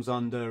probably comes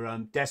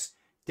under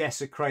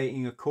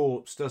desecrating a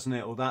corpse, doesn't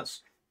it? Or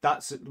that's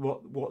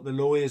what the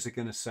lawyers are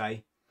going to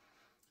say.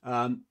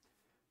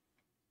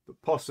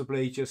 But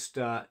possibly just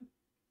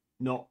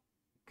not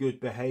good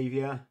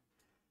behavior.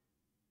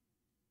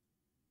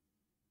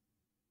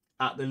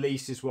 At the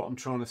least is what I'm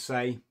trying to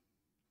say.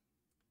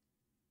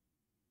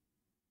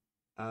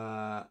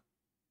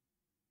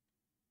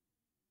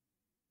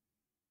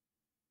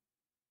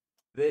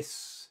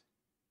 This,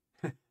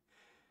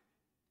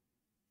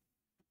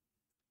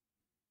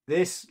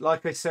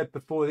 like I said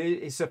before,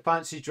 it's a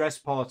fancy dress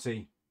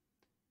party.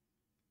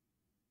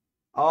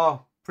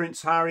 Oh,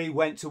 Prince Harry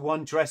went to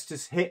one dressed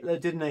as Hitler,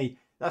 didn't he?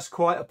 That's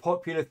quite a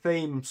popular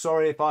theme. I'm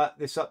sorry if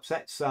this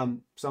upsets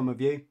some of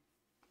you.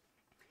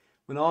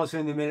 When I was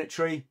in the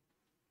military,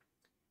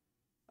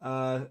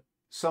 some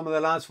of the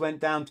lads went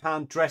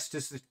downtown dressed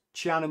as the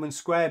Tiananmen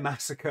Square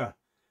massacre,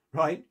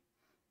 right?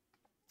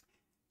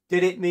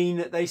 Did it mean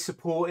that they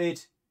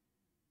supported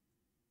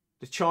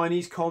the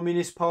Chinese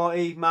Communist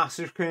Party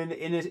massacring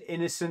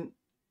innocent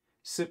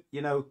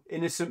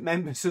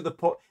members of the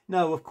pot?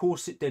 No, of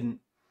course it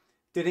didn't.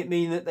 Did it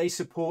mean that they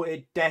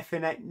supported death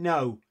in it?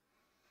 No.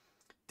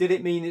 Did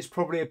it mean it's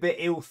probably a bit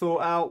ill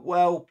thought out?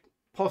 Well,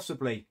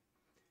 possibly.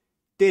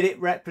 Did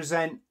it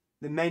represent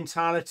the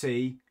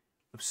mentality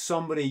of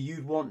somebody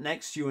you'd want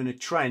next to you in a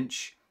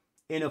trench,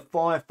 in a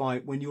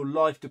firefight, when your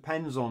life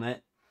depends on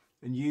it,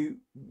 and you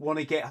want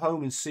to get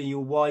home and see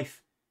your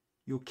wife,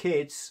 your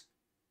kids?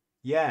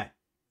 Yeah,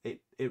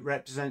 it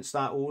represents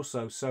that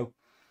also. So,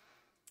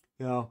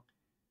 you know,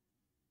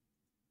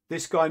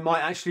 this guy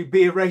might actually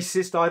be a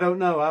racist. I don't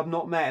know. I've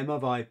not met him,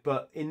 have I?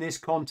 But in this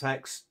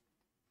context,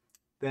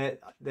 they're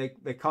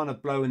kind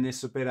of blowing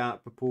this a bit out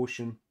of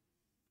proportion.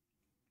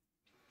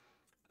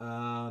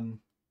 Dun,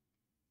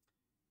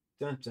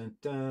 dun,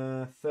 dun.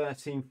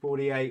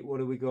 1348. What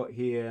do we got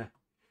here?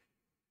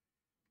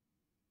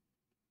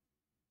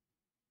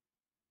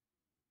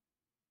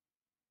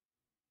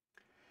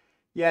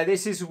 Yeah,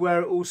 this is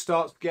where it all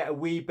starts to get a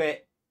wee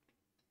bit.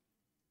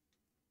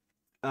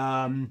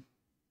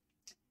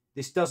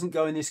 This doesn't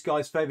go in this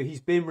guy's favour.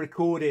 He's been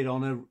recorded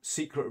on a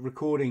secret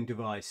recording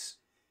device.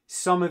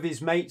 Some of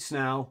his mates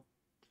now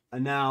are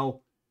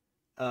now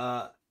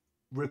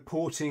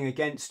reporting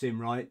against him,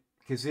 right?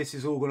 Because this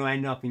is all going to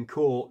end up in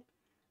court,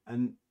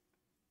 and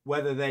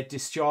whether they're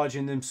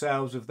discharging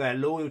themselves of their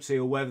loyalty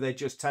or whether they're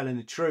just telling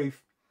the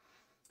truth,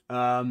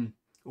 or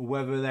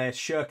whether they're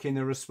shirking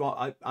the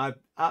response, I've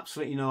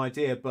absolutely no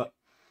idea. But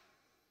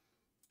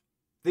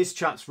this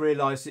chap's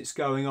realised it's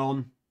going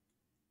on,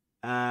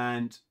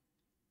 and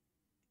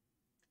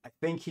I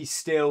think he's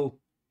still,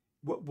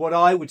 what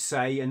I would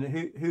say, and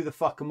who the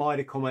fuck am I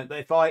to comment,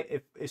 but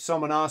if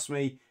someone asked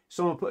me,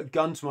 someone put a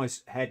gun to my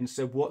head and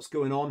said, what's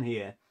going on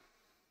here?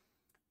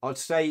 I'd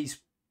say he's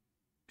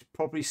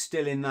probably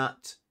still in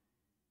that,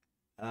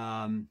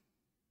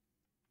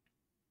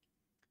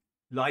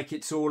 like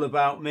it's all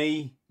about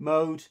me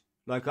mode.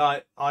 Like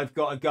I've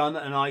got a gun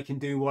and I can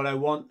do what I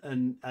want,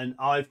 and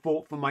I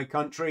fought for my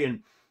country,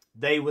 and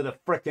they were the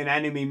frickin'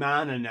 enemy,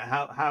 man, and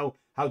how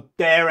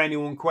dare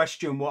anyone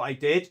question what I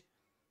did?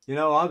 You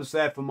know, I was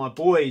there for my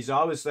boys.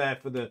 I was there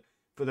for the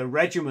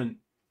regiment.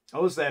 I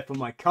was there for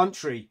my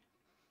country.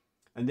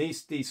 And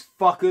these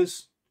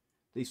fuckers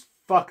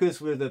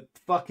with the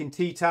fucking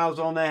tea towels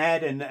on their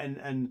head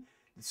and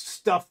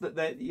stuff that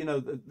they, you know,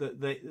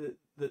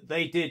 that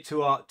they did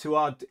to our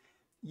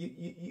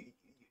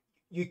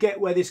you get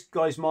where this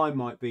guy's mind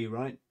might be,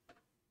 right?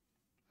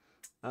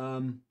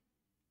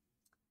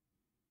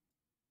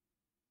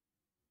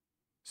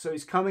 So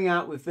he's coming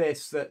out with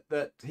this,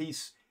 that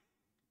he's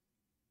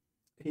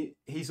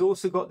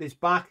also got this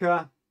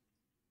backer.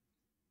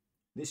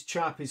 This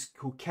chap is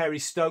called Kerry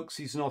Stokes.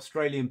 He's an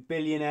Australian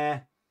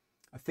billionaire.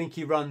 I think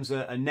he runs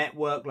a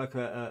network, like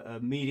a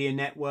media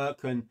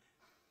network. And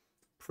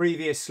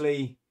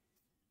previously,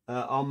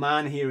 our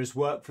man here has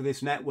worked for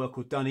this network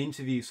or done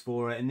interviews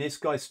for it. And this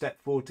guy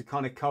stepped forward to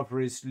kind of cover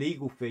his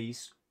legal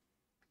fees,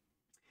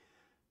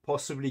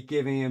 possibly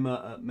giving him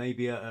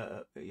maybe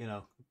a you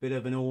know, bit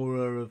of an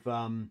aura of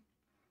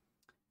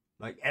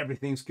like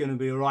everything's going to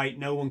be all right,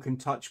 no one can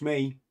touch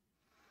me.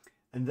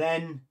 And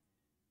then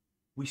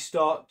we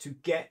start to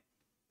get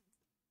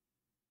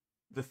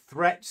the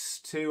threats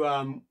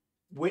to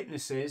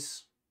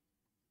witnesses.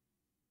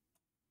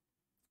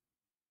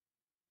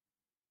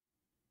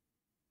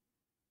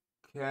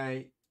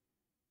 Okay,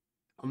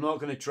 I'm not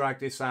going to drag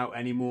this out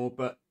anymore,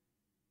 but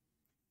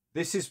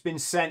this has been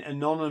sent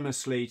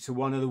anonymously to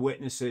one of the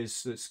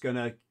witnesses that's going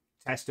to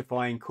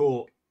testify in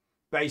court.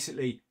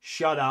 Basically,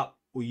 shut up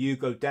or you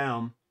go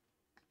down.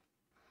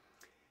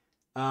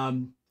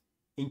 In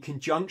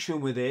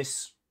conjunction with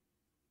this,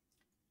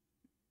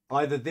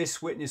 either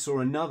this witness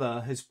or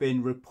another has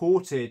been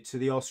reported to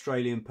the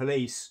Australian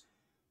police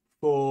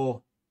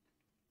for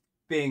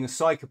being a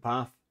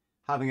psychopath,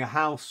 having a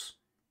house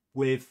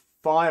with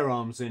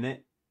firearms in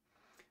it,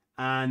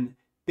 and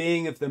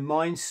being of the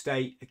mind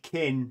state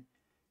akin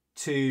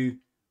to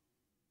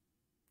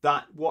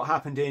that what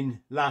happened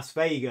in Las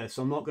Vegas.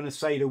 I'm not going to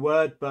say the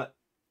word, but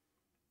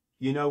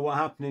you know what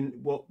happened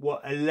in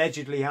what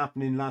allegedly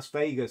happened in Las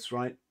Vegas,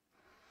 right?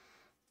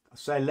 I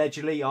say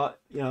allegedly. I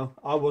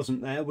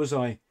wasn't there, was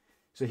I?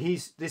 So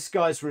this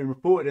guy's been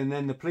reported, and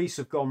then the police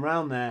have gone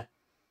round there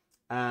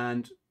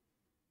and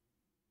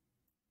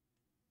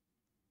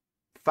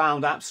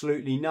found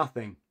absolutely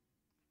nothing.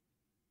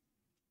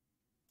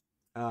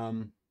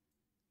 Yeah.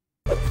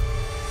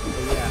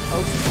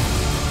 Oh.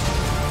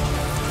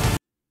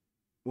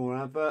 More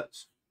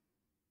adverts.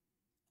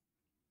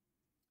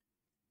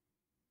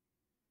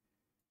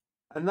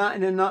 And that,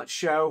 in a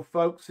nutshell,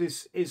 folks,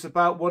 is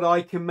about what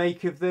I can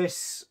make of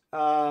this.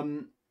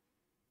 I'm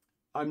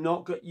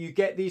not. You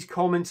get these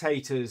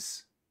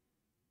commentators.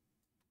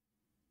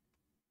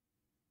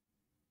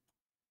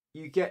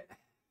 You get.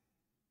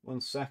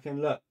 1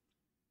 second. Look,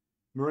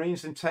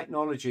 Marines and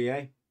technology,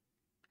 eh?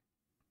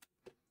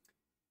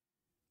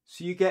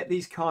 So you get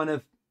these kind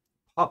of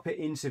puppet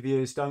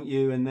interviewers, don't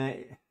you? And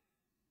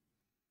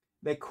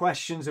their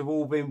questions have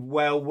all been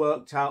well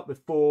worked out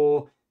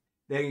before.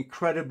 They're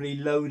incredibly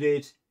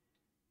loaded.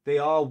 They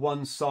are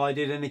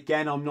one-sided. And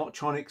again, I'm not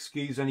trying to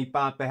excuse any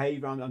bad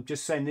behavior. I'm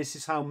just saying this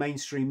is how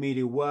mainstream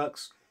media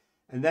works.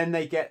 And then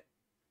they get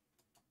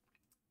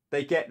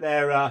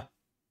their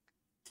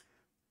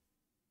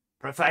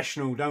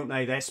professional, don't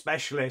they? Their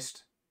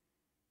specialist,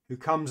 who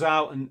comes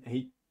out and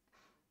he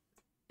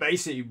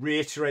basically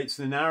reiterates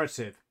the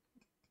narrative.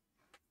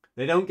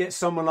 They don't get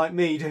someone like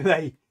me, do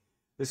they?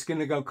 That's going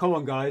to go, come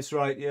on, guys,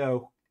 right? You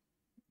know,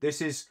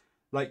 this is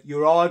like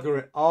you're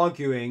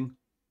arguing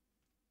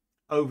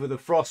over the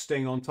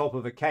frosting on top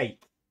of a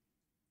cake.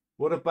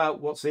 What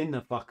about what's in the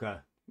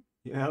fucker?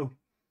 You know,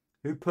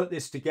 who put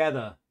this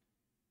together?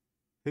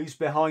 Who's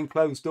behind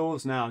closed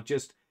doors now?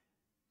 Just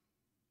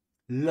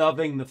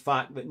loving the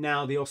fact that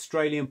now the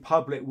Australian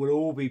public will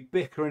all be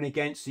bickering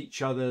against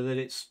each other, that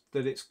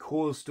it's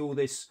caused all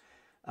this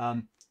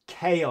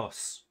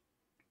chaos.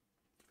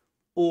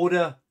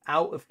 Order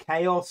out of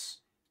chaos.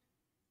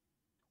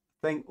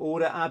 I think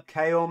order ab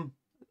chaos.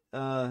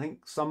 I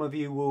think some of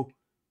you will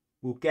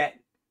get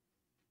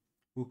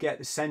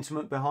the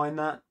sentiment behind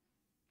that.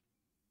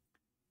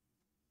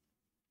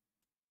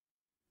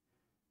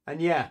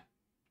 And yeah,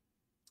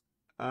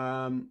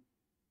 I'm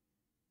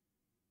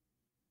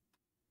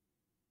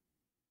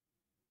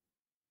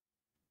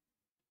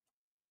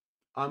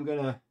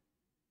gonna,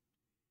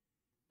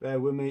 bear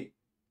with me.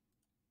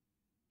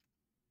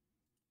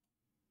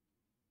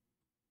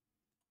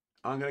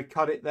 I'm gonna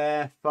cut it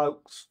there,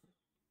 folks.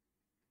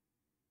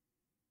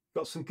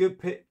 Got some good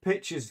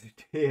pictures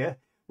here.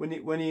 When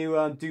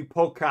you do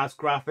podcast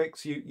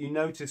graphics, you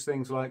notice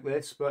things like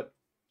this, but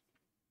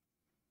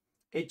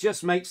it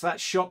just makes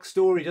that shock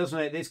story, doesn't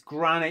it? This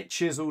granite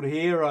chiseled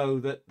hero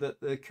that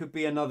there could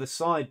be another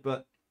side,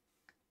 but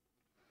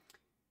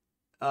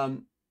a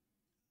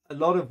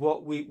lot of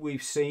what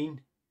we've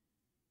seen,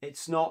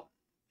 it's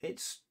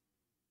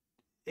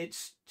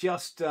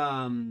just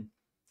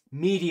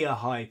media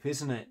hype,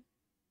 isn't it?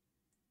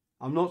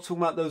 I'm not talking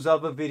about those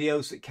other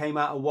videos that came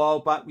out a while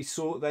back. We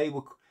saw they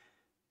were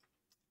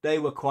they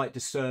were quite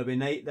disturbing.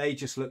 They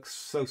just look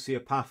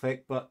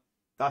sociopathic, but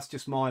that's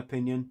just my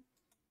opinion.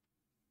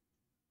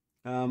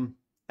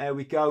 There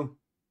we go.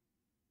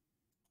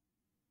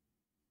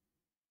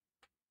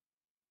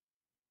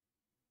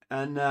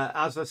 And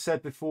as I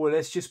said before,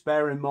 let's just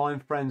bear in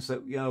mind, friends,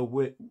 that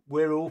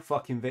we're all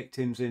fucking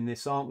victims in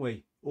this, aren't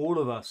we? All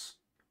of us.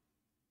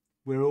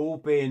 We're all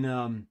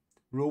being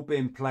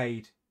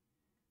played,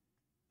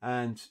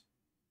 and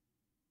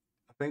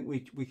I think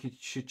we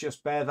should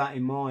just bear that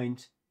in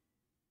mind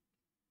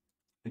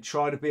and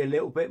try to be a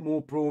little bit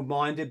more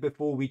broad-minded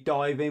before we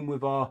dive in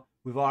with our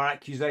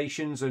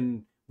accusations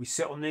and we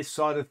sit on this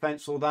side of the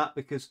fence or that,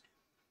 because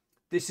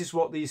this is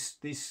what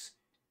these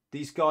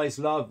guys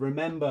love.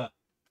 Remember,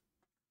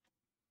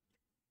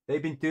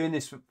 they've been doing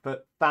this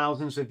for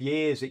thousands of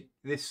years.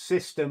 This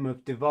system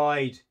of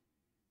dividing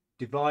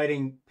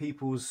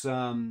people's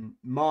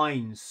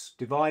minds,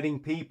 dividing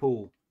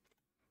people,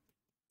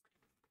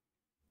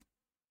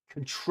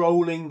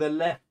 controlling the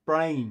left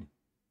brain.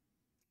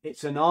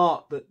 It's an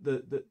art that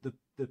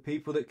the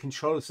people that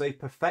control us, they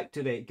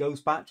perfected it. It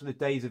goes back to the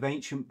days of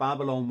ancient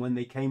Babylon when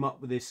they came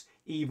up with this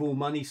evil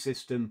money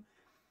system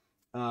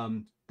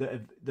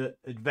that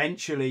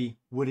eventually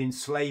would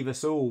enslave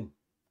us all.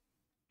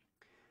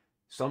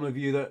 Some of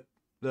you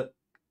that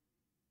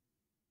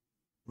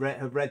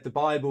have read the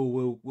Bible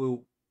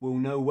will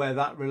know where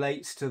that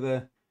relates to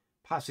the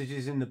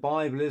passages in the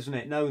Bible, isn't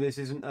it? No, this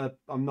isn't a.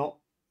 I'm not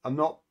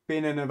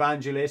being an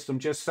evangelist. I'm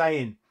just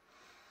saying.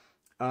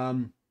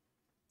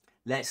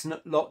 Let's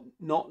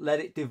not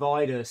let it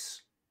divide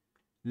us.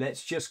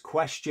 Let's just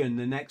question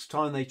the next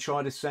time they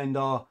try to send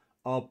our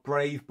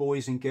brave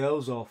boys and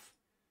girls off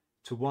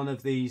to one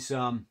of these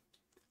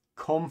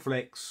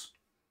conflicts.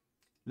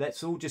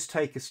 Let's all just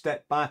take a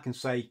step back and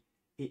say,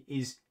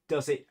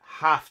 does it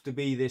have to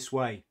be this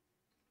way?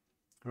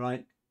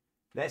 Right?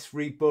 Let's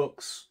read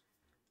books.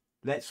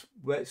 Let's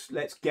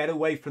get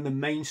away from the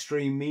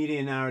mainstream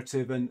media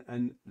narrative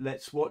and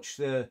let's watch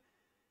some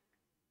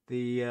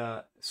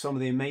of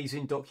the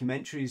amazing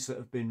documentaries that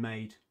have been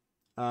made.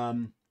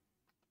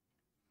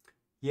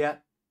 Yeah,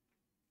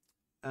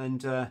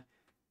 and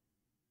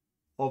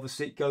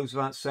obviously it goes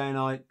without saying,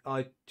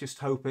 I just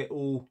hope it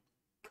all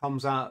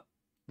comes out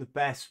the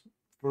best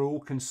for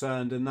all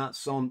concerned, and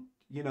that's on,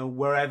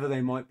 wherever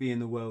they might be in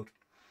the world.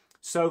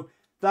 So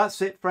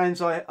that's it, friends.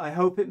 I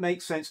hope it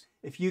makes sense.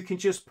 If you can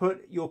just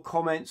put your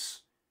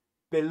comments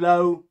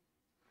below.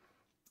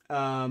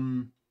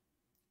 Do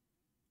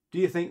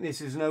you think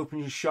this is an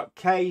open and shut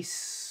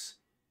case?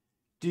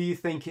 Do you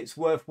think it's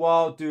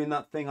worthwhile doing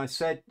that thing I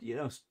said?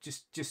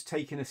 Just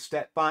taking a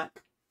step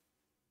back.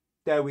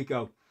 There we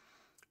go.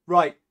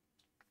 Right.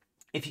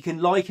 If you can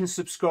like and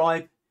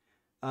subscribe,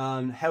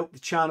 help the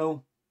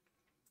channel.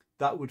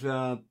 That would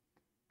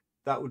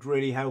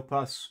really help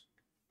us.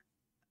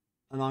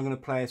 And I'm going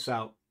to play us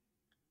out.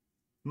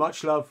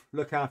 Much love.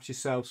 Look after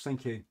yourselves.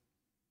 Thank you.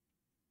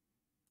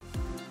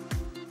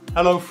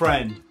 Hello,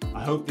 friend.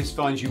 I hope this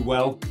finds you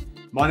well.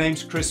 My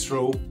name's Chris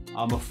Thrall.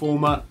 I'm a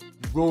former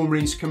Royal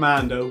Marines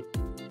Commando,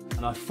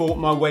 and I fought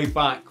my way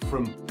back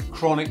from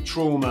chronic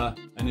trauma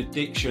and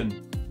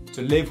addiction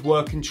to live,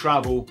 work and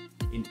travel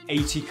in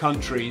 80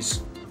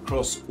 countries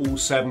across all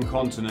 7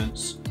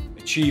 continents,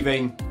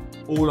 achieving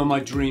all of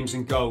my dreams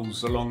and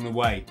goals along the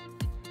way.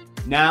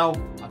 Now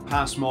I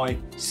pass my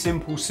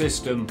simple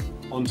system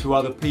on to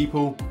other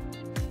people,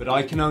 but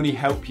I can only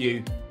help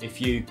you if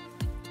you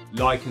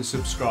like and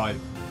subscribe.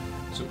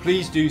 So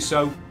please do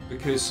so,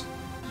 because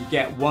you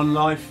get one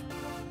life,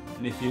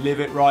 and if you live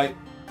it right,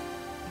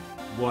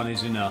 one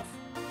is enough.